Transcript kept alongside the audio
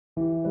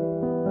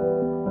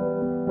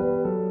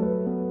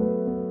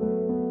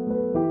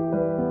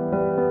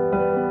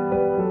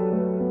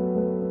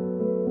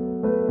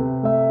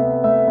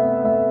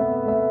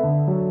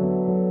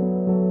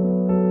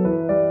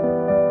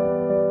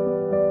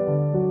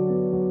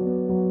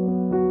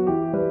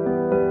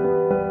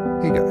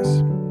Hey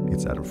guys,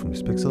 it's Adam from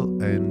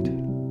LUCIDPIXUL and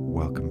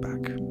welcome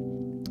back.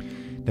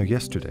 Now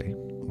yesterday,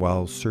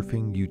 while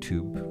surfing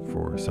YouTube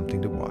for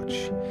something to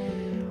watch,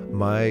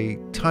 my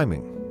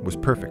timing was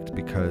perfect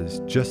because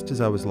just as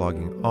I was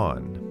logging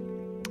on,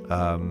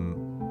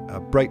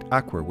 Bright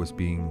Ackwerh was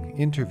being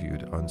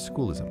interviewed on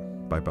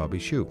Schoolism by Bobby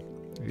Shu.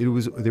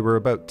 They were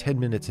about 10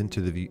 minutes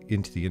into the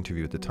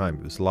interview at the time.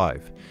 It was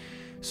live.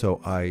 So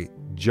I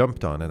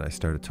jumped on and I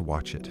started to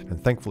watch it. And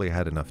thankfully I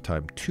had enough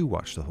time to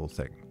watch the whole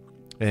thing.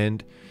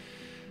 And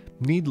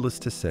needless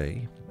to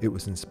say, it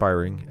was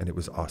inspiring and it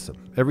was awesome.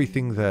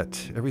 Everything that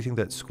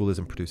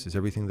Schoolism produces,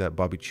 everything that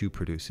Bobby Shu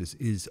produces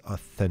is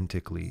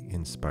authentically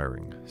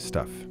inspiring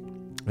stuff.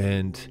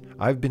 And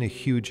I've been a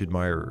huge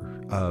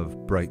admirer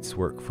of Bright's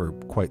work for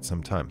quite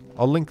some time.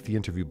 I'll link the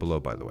interview below,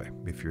 by the way,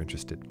 if you're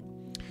interested.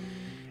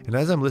 And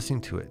as I'm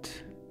listening to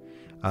it,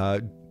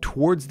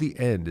 towards the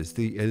end, as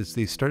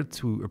they started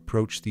to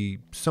approach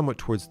somewhat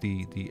towards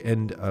the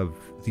end of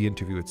the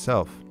interview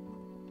itself,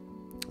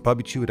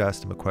 Bobby Shu had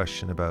asked him a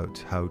question about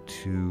how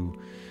to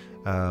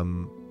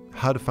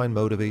find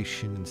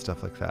motivation and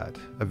stuff like that.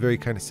 A very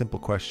kind of simple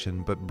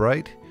question, but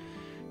Bright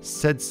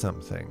said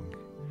something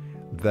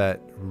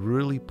that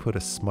really put a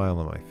smile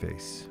on my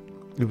face.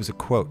 It was a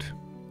quote,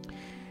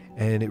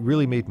 and it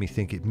really made me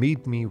think. It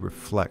made me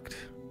reflect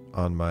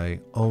on my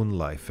own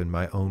life and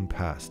my own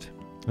past.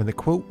 And the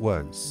quote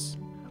was,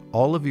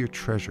 "All of your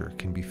treasure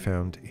can be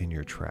found in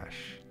your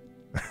trash."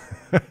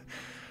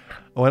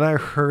 When I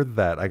heard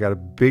that, I got a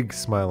big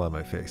smile on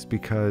my face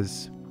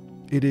because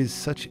it is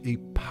such a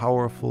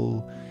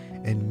powerful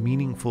and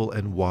meaningful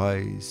and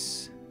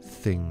wise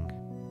thing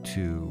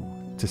to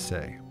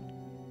say.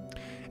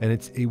 And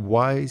it's a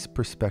wise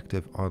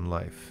perspective on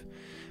life.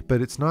 But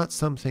it's not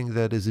something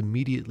that is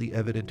immediately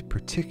evident,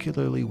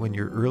 particularly when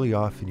you're early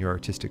off in your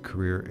artistic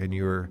career and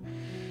you're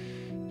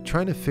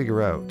trying to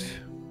figure out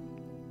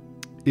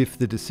if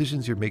the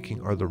decisions you're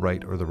making are the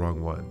right or the wrong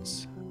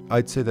ones.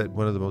 I'd say that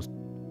one of the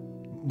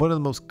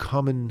most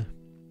common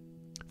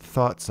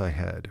thoughts I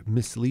had,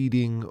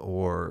 misleading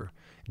or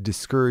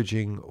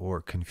discouraging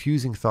or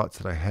confusing thoughts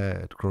that I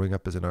had growing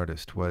up as an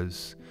artist,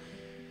 was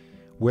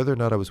whether or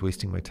not I was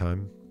wasting my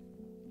time,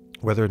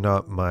 whether or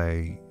not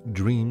my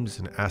dreams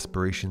and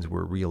aspirations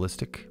were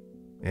realistic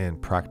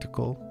and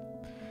practical,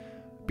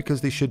 because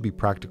they should be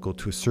practical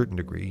to a certain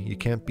degree. You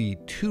can't be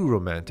too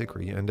romantic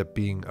or you end up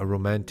being a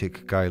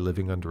romantic guy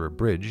living under a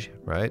bridge,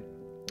 right?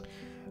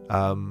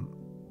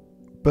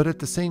 But at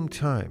the same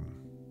time,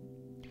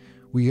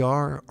 we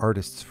are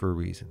artists for a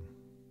reason.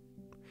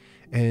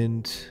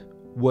 And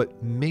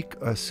what make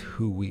us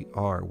who we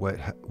are,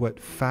 what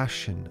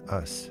fashion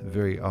us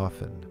very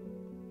often,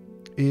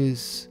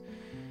 is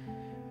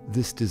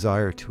this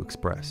desire to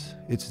express.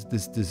 It's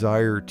this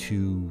desire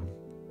to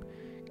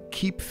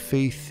keep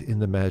faith in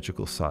the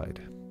magical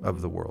side of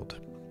the world.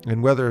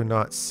 And whether or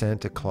not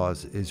Santa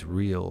Claus is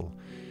real,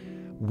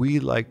 we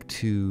like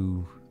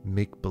to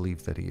make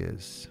believe that he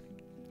is.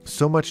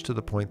 So much to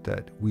the point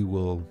that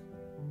we'll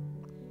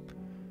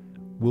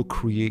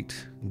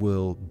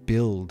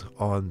build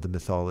on the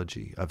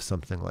mythology of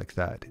something like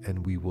that,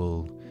 and we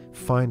will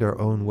find our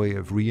own way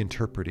of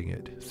reinterpreting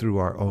it through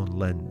our own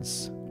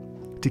lens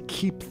to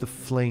keep the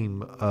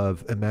flame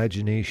of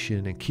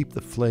imagination and keep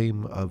the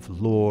flame of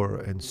lore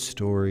and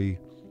story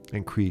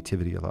and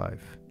creativity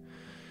alive.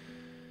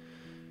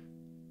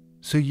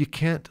 So you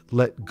can't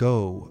let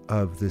go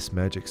of this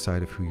magic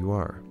side of who you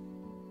are.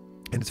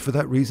 And it's for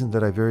that reason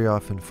that I very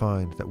often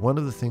find that one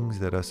of the things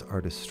that us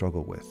artists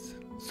struggle with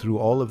through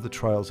all of the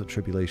trials and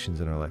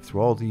tribulations in our life,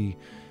 through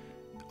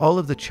all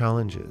of the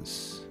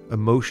challenges,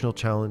 emotional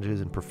challenges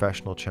and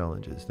professional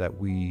challenges that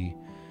we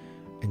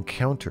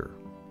encounter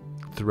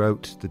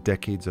throughout the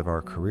decades of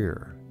our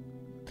career,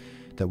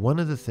 that one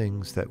of the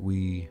things that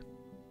we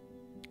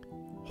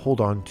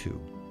hold on to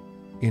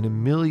in a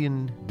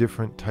million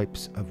different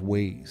types of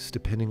ways,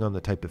 depending on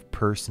the type of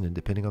person and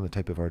depending on the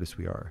type of artist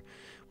we are,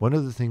 one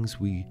of the things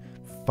we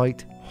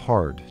fight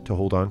hard to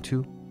hold on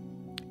to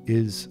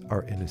is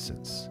our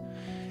innocence,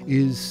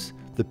 is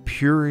the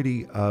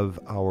purity of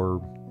our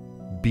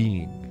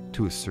being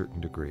to a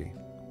certain degree.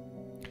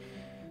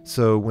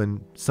 So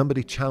when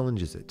somebody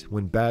challenges it,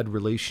 when bad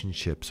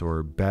relationships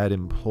or bad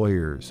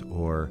employers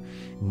or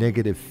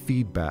negative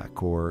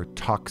feedback or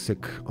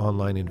toxic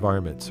online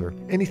environments or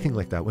anything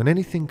like that, when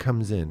anything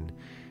comes in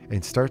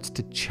and starts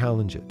to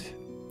challenge it,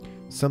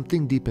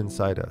 something deep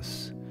inside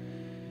us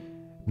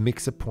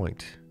makes a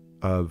point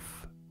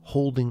of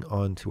holding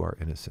on to our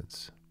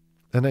innocence.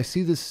 And I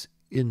see this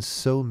in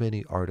so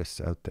many artists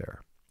out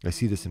there. I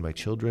see this in my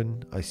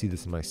children, I see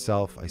this in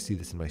myself, I see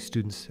this in my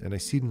students, and I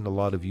see it in a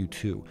lot of you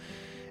too.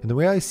 And the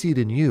way I see it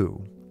in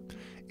you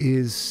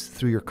is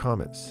through your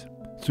comments.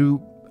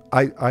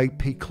 I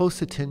pay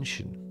close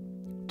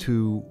attention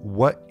to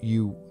what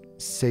you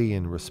say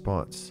in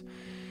response.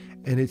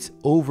 And it's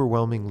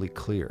overwhelmingly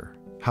clear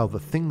how the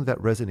thing that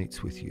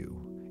resonates with you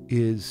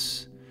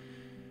is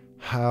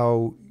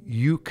how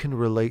you can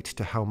relate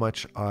to how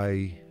much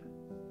I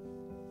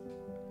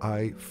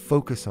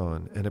focus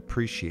on and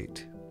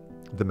appreciate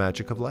the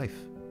magic of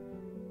life,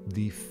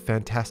 the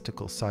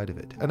fantastical side of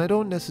it. And I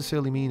don't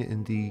necessarily mean it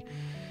in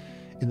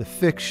the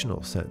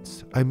fictional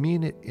sense. I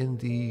mean it in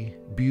the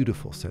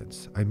beautiful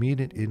sense. I mean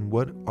it in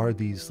what are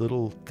these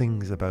little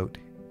things about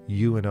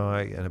you and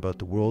I, and about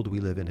the world we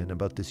live in, and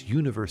about this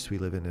universe we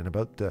live in, and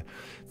about the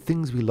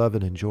things we love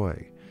and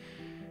enjoy,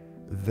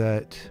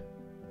 that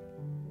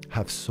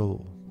have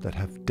soul, that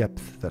have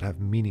depth, that have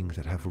meaning,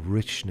 that have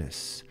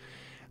richness,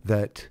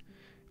 that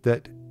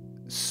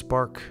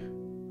spark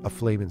a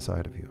flame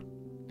inside of you.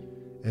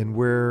 And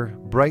where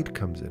Bright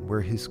comes in,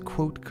 where his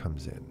quote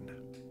comes in,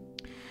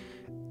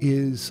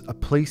 is a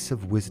place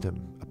of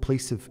wisdom, a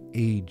place of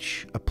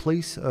age, a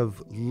place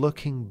of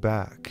looking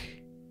back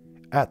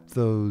at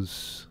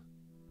those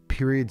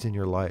periods in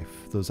your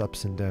life, those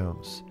ups and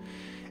downs,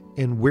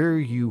 and where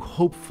you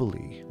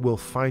hopefully will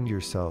find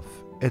yourself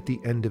at the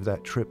end of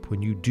that trip,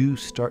 when you do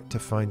start to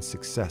find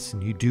success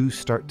and you do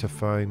start to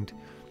find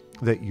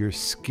that your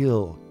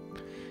skill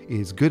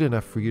is good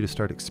enough for you to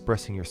start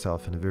expressing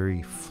yourself in a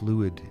very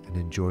fluid and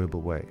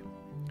enjoyable way.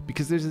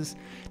 Because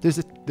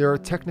there are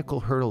technical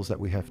hurdles that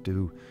we have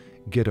to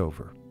get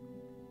over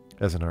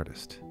as an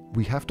artist.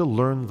 We have to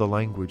learn the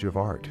language of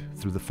art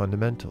through the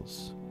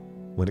fundamentals.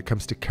 When it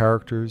comes to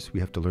characters, we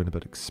have to learn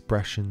about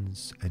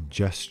expressions and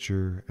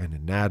gesture and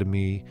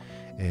anatomy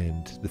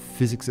and the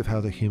physics of how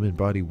the human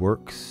body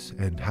works,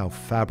 and how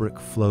fabric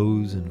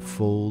flows and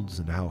folds,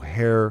 and how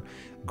hair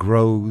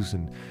grows,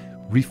 and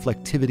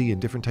reflectivity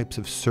and different types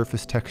of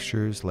surface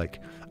textures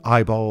like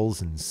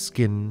eyeballs and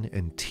skin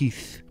and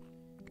teeth,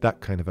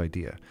 that kind of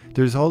idea.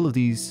 There's all of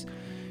these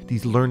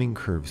learning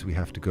curves we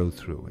have to go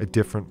through at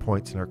different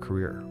points in our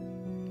career.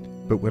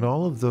 But when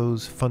all of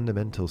those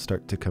fundamentals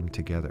start to come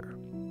together,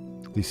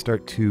 they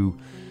start to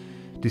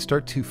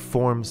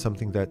form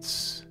something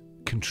that's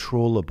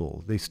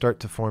controllable. They start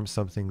to form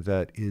something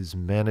that is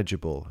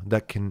manageable,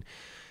 that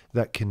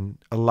can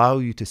allow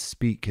you to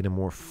speak in a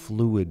more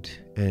fluid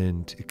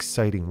and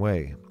exciting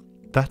way.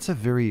 That's a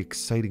very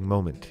exciting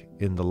moment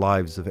in the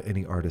lives of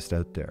any artist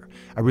out there.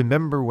 I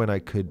remember when I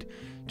could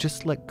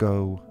just let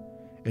go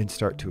and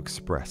start to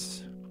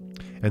express.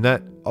 And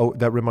that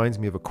reminds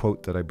me of a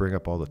quote that I bring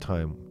up all the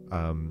time,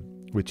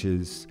 which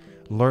is,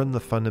 learn the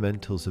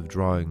fundamentals of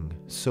drawing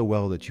so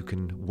well that you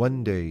can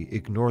one day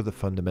ignore the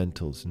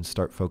fundamentals and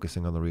start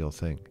focusing on the real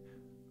thing,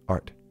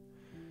 art.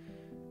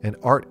 And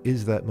art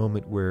is that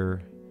moment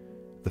where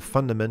the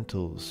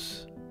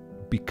fundamentals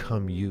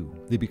become you.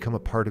 They become a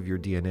part of your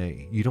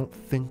DNA. You don't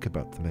think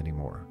about them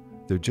anymore.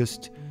 They're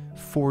just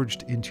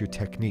forged into your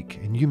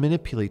technique, and you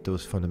manipulate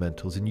those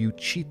fundamentals and you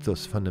cheat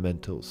those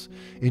fundamentals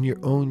in your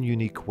own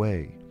unique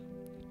way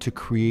to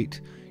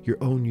create your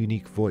own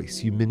unique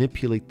voice. You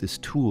manipulate this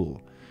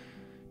tool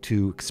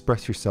to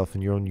express yourself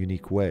in your own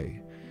unique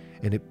way,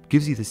 and it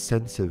gives you this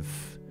sense of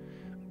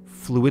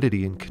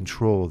fluidity and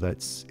control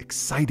that's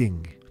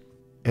exciting.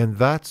 And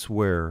that's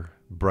where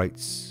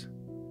Bright's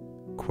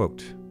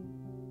quote,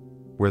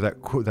 where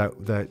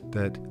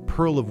that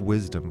pearl of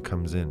wisdom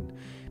comes in.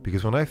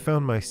 Because when I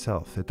found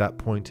myself at that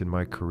point in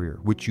my career,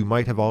 which you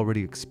might have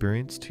already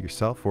experienced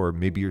yourself, or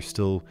maybe you're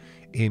still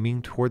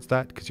aiming towards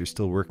that because you're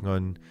still working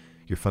on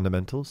your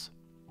fundamentals,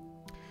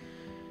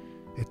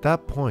 at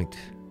that point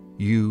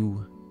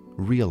you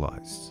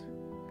realize,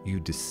 you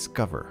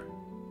discover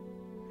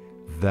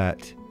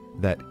that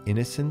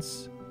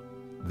innocence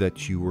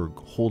that you were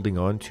holding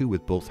on to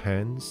with both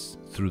hands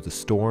through the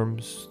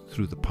storms,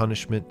 through the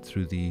punishment,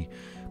 through the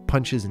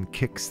punches and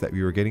kicks that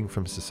you were getting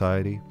from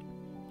society,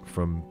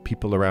 from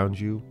people around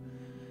you,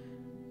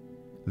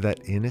 that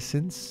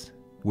innocence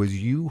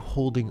was you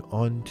holding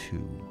on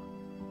to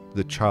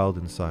the child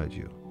inside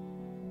you.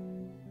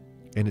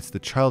 And it's the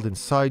child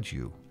inside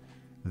you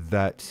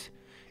that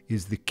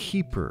is the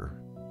keeper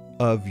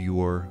of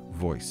your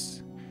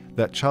voice.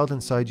 That child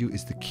inside you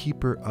is the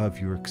keeper of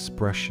your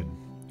expression,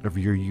 of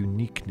your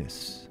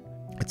uniqueness.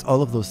 It's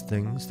all of those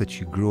things that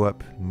you grew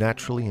up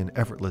naturally and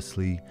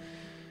effortlessly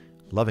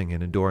loving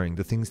and adoring,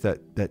 the things that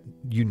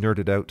you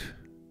nerded out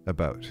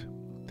about.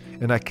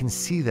 And I can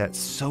see that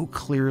so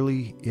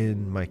clearly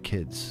in my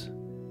kids,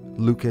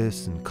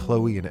 Lucas and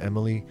Chloe and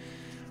Emily,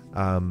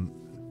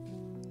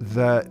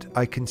 that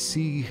I can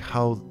see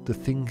how the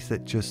things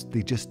that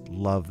they just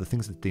love, the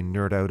things that they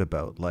nerd out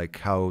about, like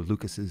how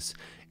Lucas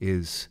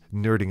is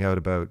nerding out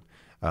about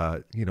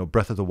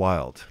Breath of the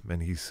Wild,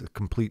 and he's a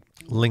complete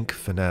Link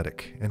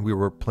fanatic. And we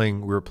were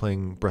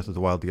playing Breath of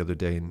the Wild the other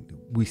day, and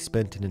we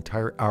spent an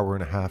entire hour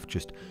and a half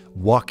just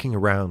walking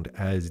around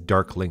as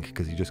Dark Link,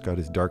 because he just got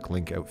his Dark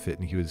Link outfit,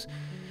 and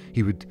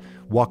he would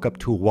walk up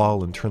to a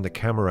wall and turn the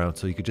camera around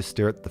so you could just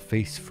stare at the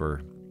face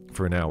for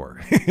an hour,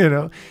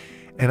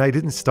 And I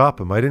didn't stop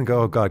him. I didn't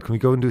go, oh God, can we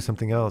go and do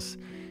something else?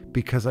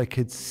 Because I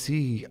could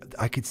see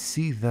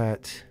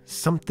that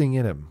something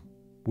in him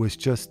was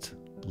just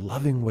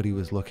loving what he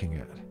was looking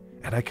at.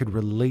 And I could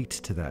relate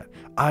to that.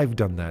 I've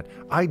done that.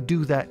 I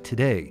do that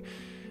today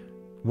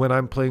when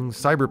I'm playing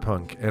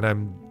Cyberpunk and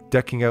I'm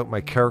decking out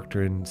my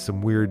character in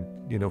some weird,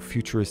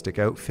 futuristic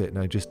outfit, and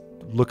I just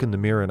look in the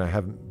mirror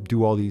and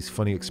do all these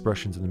funny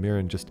expressions in the mirror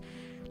and just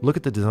look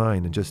at the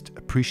design and just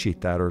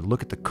appreciate that, or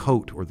look at the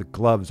coat or the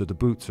gloves or the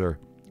boots or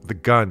the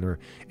gun or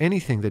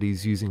anything that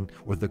he's using,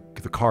 or the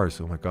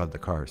cars. Oh my God, the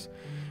cars.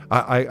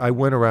 I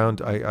went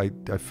around, I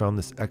found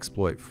this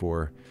exploit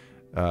for,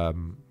 how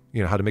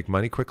to make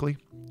money quickly,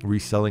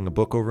 reselling a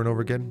book over and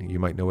over again. You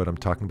might know what I'm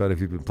talking about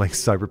if you've been playing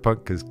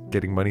Cyberpunk, because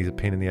getting money is a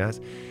pain in the ass.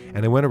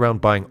 And I went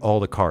around buying all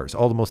the cars,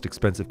 all the most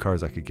expensive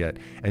cars I could get.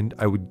 And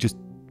I would just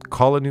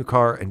call a new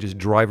car and just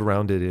drive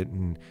around it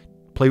and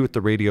play with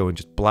the radio and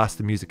just blast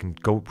the music and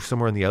go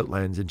somewhere in the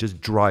outlands and just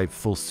drive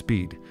full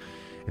speed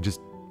and just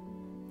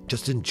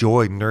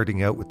enjoy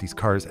nerding out with these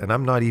cars. And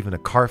I'm not even a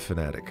car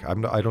fanatic.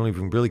 I don't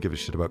even really give a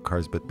shit about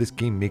cars, but this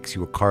game makes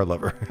you a car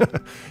lover.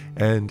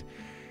 and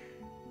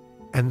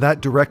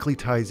that directly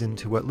ties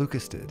into what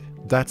Lucas did.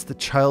 That's the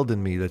child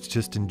in me that's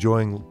just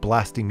enjoying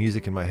blasting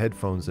music in my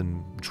headphones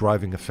and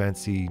driving a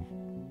fancy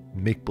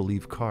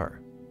make-believe car.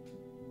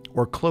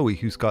 Or Chloe,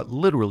 who's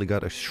literally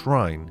got a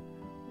shrine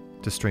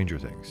to Stranger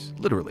Things.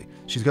 Literally.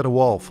 She's got a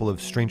wall full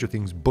of Stranger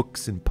Things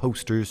books and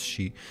posters.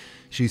 She's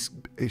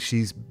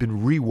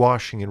been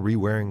rewashing and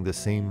re-wearing the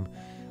same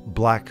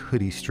black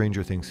hoodie,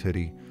 Stranger Things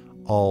hoodie,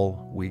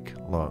 all week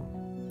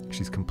long.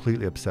 She's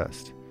completely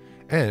obsessed.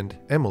 And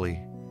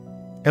Emily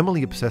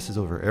obsesses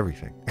over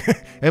everything.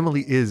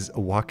 Emily is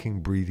a walking,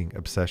 breathing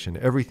obsession.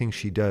 Everything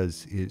she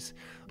does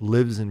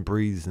lives and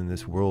breathes in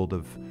this world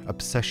of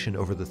obsession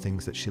over the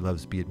things that she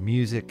loves, be it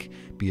music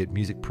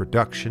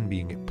production,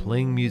 being it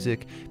playing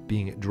music,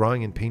 being it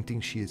drawing and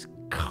painting. She's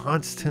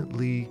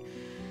constantly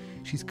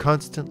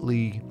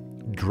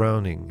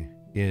drowning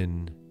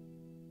in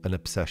an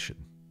obsession.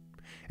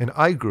 And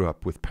I grew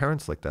up with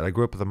parents like that. I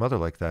grew up with a mother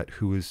like that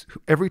who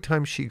every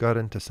time she got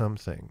into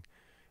something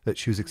that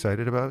she was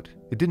excited about,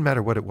 it didn't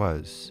matter what it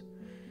was,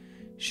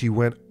 she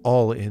went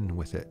all in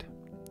with it.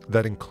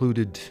 That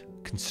included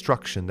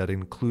construction, that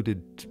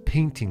included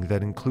painting,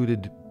 that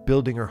included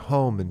building her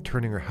home and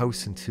turning her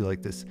house into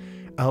like this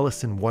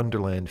Alice in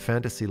Wonderland,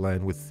 fantasy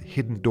land with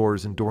hidden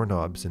doors and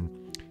doorknobs. And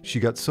she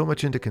got so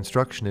much into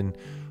construction and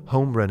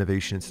home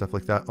renovation and stuff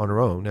like that on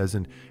her own. As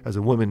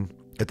a woman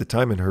at the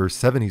time in her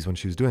 70s when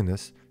she was doing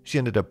this, she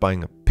ended up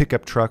buying a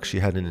pickup truck. She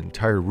had an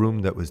entire room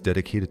that was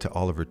dedicated to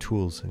all of her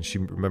tools. And she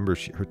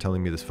remembers her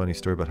telling me this funny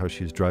story about how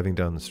she was driving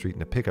down the street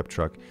in a pickup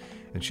truck,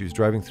 and she was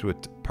driving through a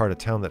part of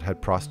town that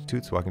had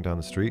prostitutes walking down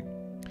the street.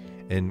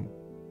 And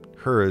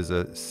her, as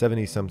a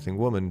 70-something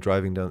woman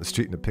driving down the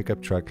street in a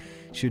pickup truck,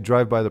 she would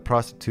drive by the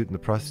prostitute, and the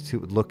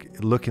prostitute would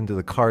look into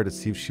the car to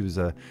see if she was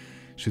a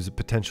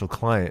potential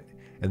client.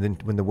 And then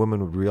when the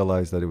woman would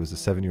realize that it was a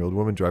 7-year-old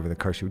woman driving the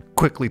car, she would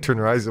quickly turn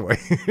her eyes away,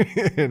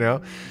 you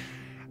know?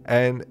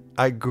 And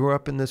I grew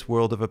up in this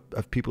world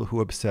of people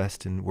who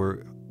obsessed and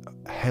were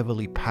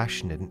heavily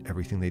passionate in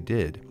everything they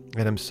did.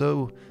 And I'm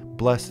so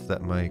blessed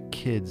that my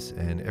kids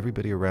and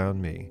everybody around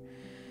me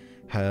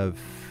have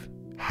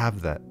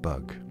that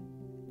bug,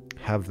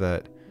 have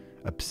that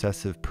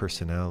obsessive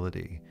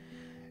personality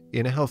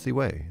in a healthy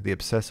way. They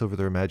obsess over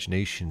their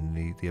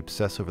imagination, they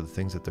obsess over the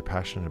things that they're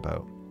passionate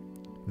about.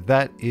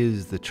 That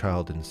is the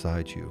child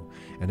inside you.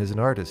 And as an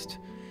artist,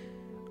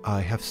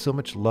 I have so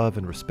much love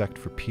and respect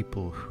for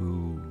people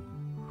who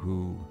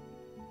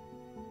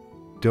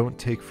don't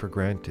take for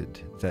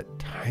granted that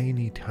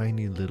tiny,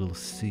 tiny little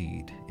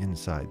seed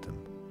inside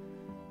them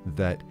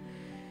that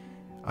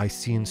I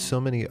see in so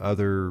many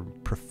other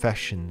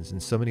professions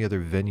and so many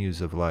other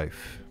venues of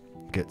life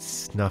get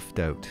snuffed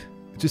out.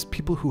 Just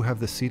people who have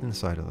the seed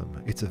inside of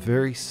them. It's a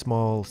very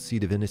small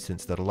seed of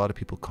innocence that a lot of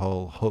people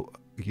call,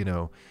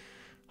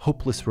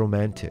 hopeless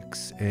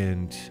romantics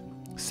and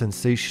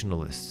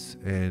sensationalists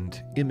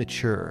and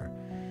immature.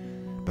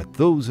 But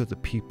those are the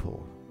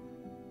people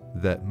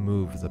that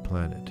move the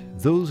planet.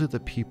 Those are the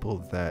people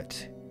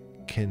that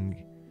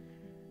can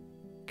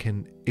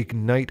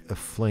ignite a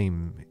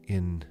flame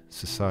in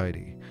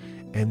society.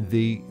 And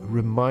they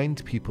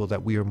remind people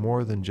that we are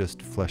more than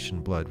just flesh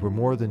and blood. We're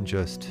more than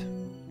just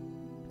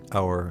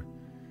our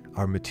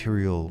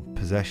material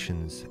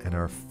possessions and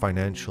our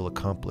financial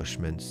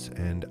accomplishments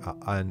and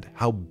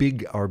how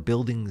big our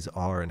buildings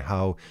are and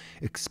how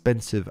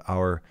expensive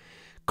our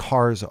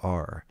cars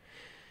are.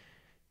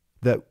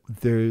 That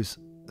there's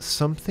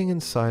something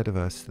inside of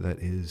us that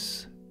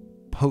is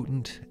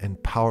potent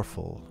and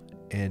powerful,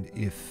 and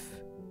if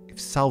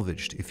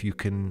salvaged, if you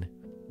can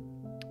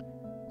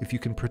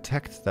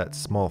protect that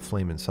small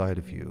flame inside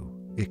of you,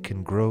 it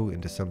can grow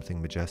into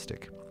something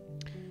majestic.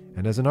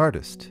 And as an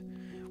artist,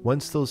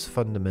 once those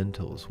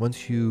fundamentals,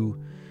 once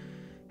you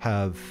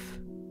have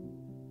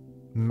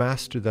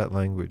mastered that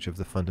language of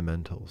the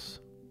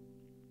fundamentals,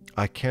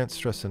 I can't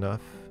stress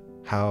enough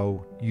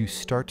how you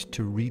start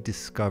to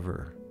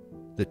rediscover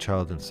the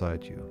child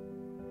inside you.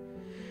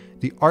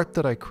 The art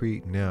that I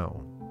create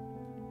now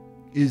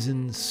is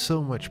in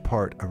so much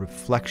part a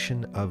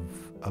reflection of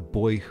a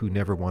boy who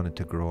never wanted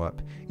to grow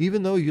up.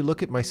 Even though you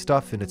look at my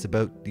stuff and it's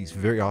about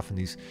very often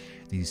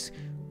these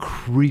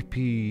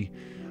creepy,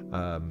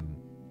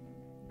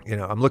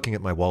 I'm looking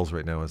at my walls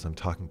right now as I'm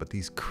talking, but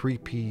these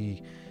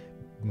creepy,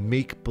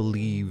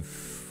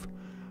 make-believe,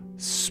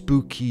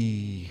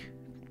 spooky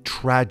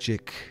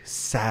tragic,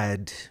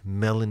 sad,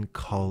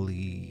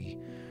 melancholy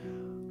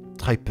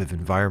type of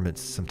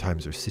environments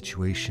sometimes, or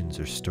situations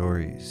or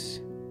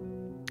stories.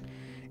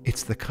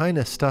 It's the kind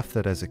of stuff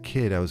that as a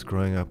kid I was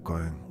growing up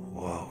going,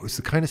 whoa. It's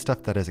the kind of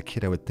stuff that as a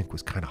kid I would think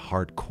was kind of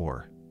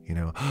hardcore. You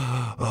know,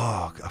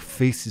 oh, a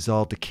face is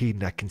all decayed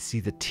and I can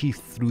see the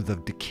teeth through the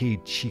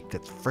decayed cheek.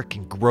 That's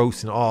freaking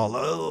gross and all.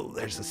 Oh,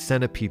 there's a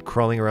centipede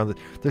crawling around.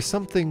 There's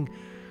something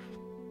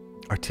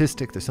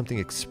artistic, there's something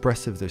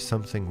expressive, there's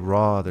something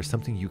raw, there's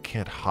something you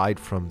can't hide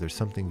from, there's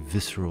something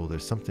visceral,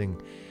 there's something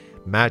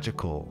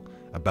magical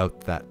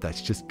about that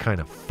that's just kind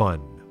of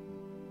fun.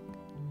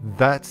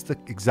 That's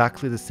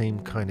exactly the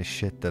same kind of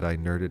shit that I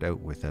nerded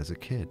out with as a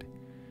kid.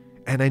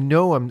 And I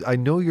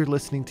know you're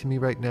listening to me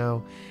right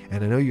now,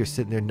 and I know you're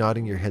sitting there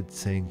nodding your head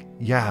saying,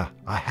 yeah,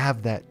 I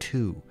have that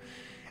too.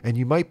 And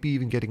you might be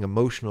even getting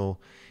emotional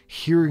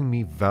hearing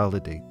me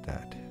validate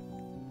that.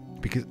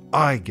 Because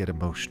I get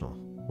emotional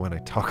when I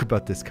talk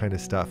about this kind of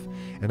stuff.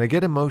 And I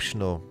get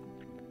emotional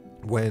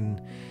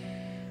when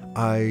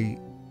I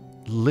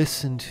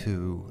listen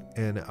to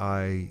and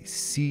I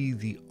see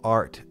the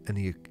art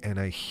and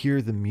I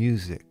hear the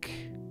music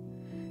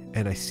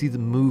and I see the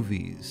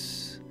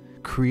movies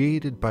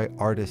created by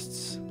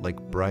artists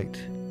like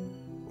Bright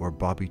or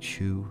Bobby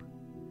Chiu.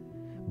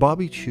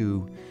 Bobby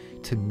Chiu,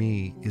 to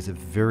me, is a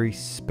very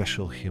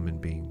special human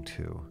being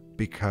too,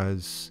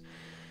 because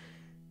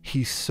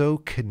he's so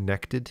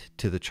connected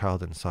to the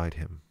child inside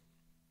him.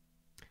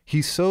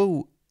 He's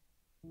so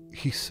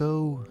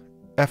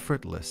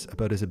effortless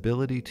about his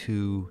ability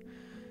to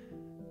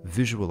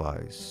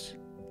visualize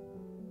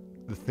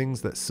the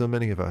things that so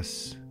many of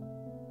us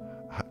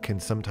can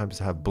sometimes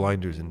have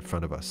blinders in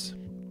front of us.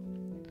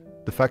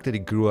 The fact that he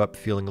grew up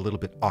feeling a little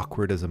bit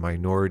awkward as a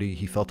minority,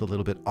 he felt a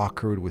little bit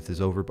awkward with his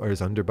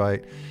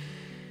underbite,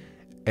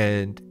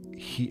 and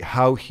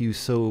how he was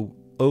so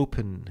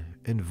open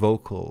and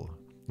vocal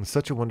in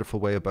such a wonderful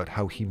way about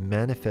how he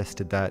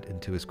manifested that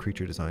into his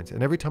creature designs.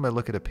 And every time I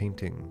look at a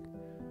painting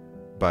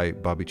by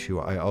Bobby Chiu,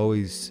 I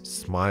always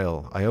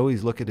smile. I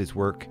always look at his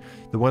work.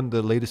 The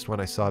latest one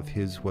I saw of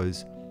his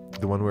was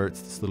the one where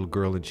it's this little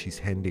girl and she's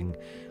handing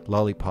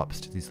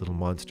lollipops to these little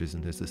monsters,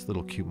 and there's this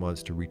little cute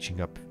monster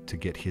reaching up to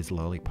get his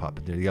lollipop,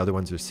 and the other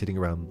ones are sitting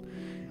around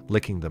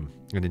licking them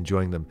and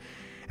enjoying them.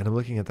 And I'm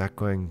looking at that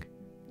going,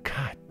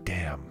 God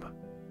damn,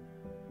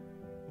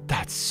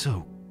 that's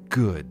so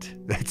good.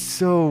 That's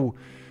so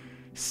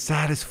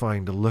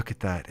satisfying to look at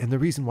that. And the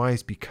reason why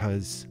is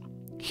because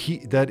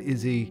that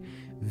is a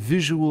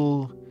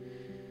visual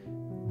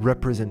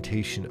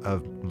representation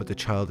of the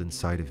child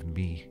inside of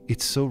me.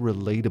 It's so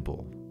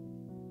relatable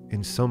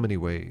in so many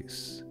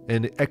ways,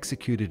 and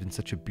executed in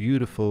such a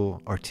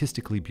beautiful,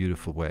 artistically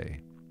beautiful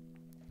way.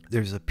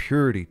 There's a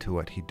purity to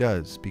what he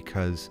does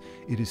because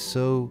it is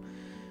so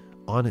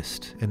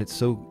honest, and it's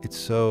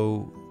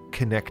so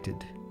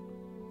connected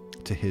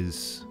to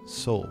his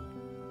soul.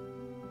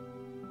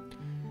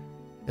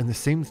 And the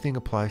same thing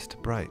applies to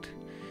Bright.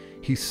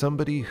 He's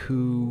somebody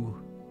who,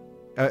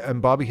 and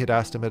Bobby had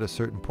asked him at a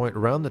certain point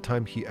around the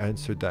time he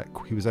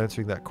was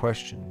answering that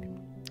question.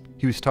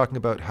 He was talking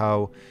about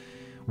how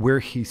where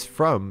he's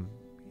from,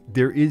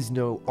 there is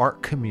no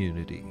art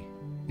community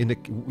in the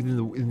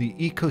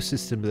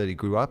ecosystem that he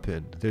grew up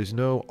in. There's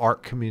no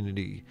art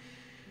community.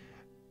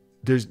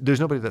 There's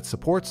nobody that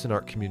supports an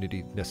art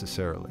community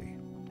necessarily.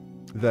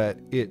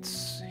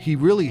 He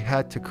really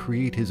had to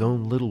create his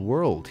own little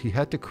world. He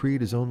had to create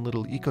his own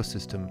little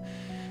ecosystem.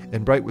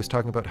 And Bright was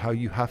talking about how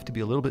you have to be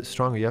a little bit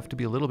stronger, you have to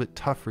be a little bit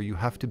tougher, you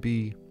have to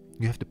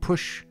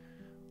push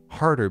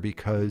harder,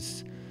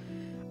 because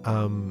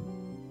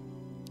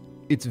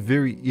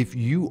if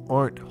you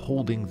aren't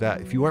holding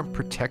that, if you aren't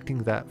protecting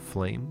that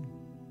flame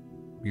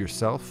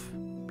yourself,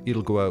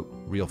 it'll go out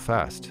real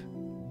fast,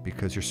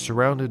 because you're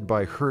surrounded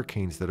by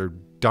hurricanes that are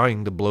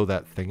dying to blow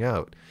that thing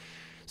out.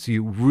 So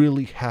you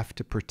really have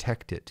to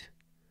protect it.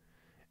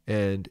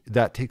 And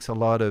that takes a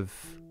lot of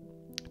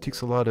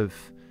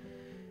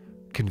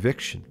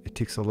conviction. It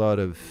takes a lot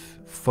of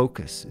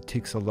focus. It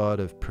takes a lot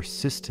of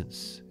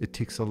persistence. It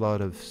takes a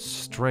lot of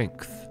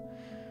strength.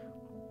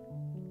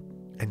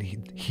 And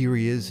here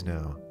he is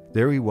now.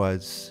 There he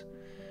was,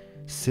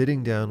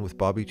 sitting down with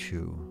Bobby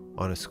Chiu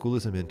on a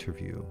Schoolism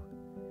interview,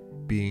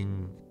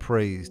 being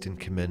praised and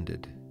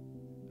commended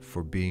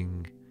for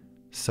being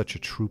such a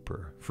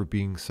trooper, for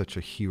being such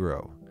a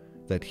hero,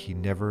 that he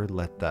never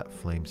let that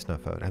flame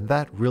snuff out. And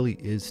that really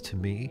is, to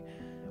me,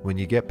 when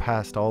you get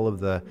past all of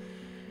the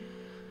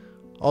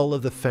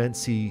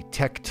fancy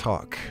tech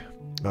talk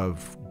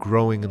of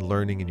growing and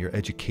learning in your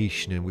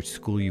education and which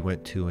school you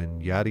went to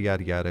and yada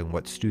yada yada and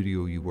what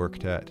studio you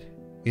worked at,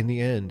 in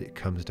the end it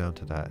comes down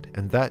to that.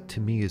 And that, to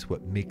me, is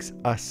what makes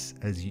us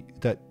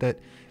that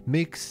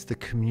makes the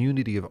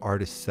community of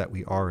artists that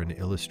we are and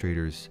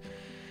illustrators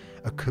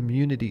a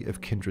community of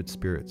kindred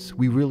spirits.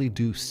 We really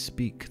do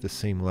speak the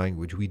same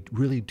language. We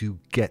really do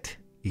get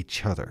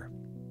each other.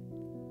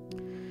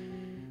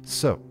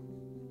 So,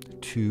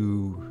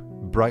 to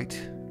Bright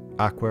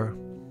Ackwerh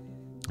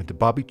and to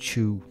Bobby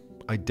Chiu,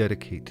 I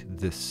dedicate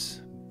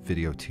this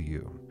video to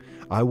you.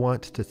 I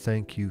want to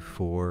thank you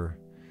for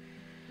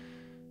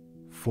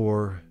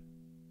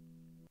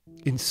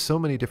in so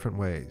many different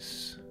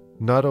ways,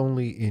 not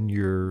only in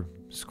your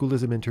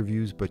Schoolism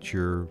interviews, but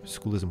your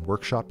Schoolism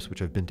workshops,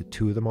 which I've been to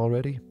 2 of them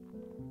already,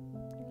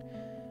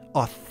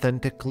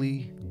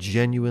 authentically,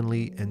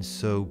 genuinely, and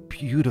so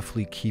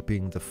beautifully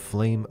keeping the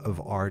flame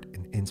of art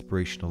and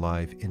inspiration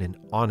alive in an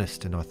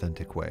honest and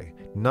authentic way.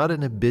 Not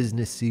in a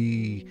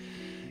businessy,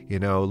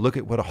 look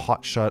at what a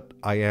hotshot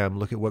I am,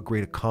 look at what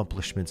great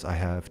accomplishments I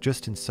have,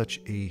 just in such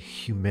a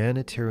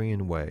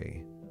humanitarian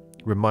way,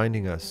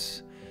 reminding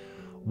us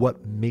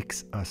what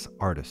makes us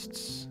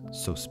artists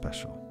so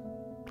special.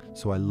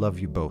 So I love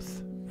you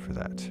both for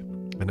that.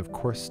 And of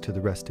course, to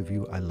the rest of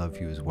you, I love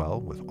you as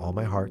well with all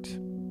my heart.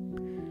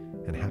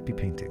 And happy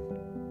painting.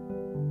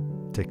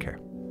 Take care.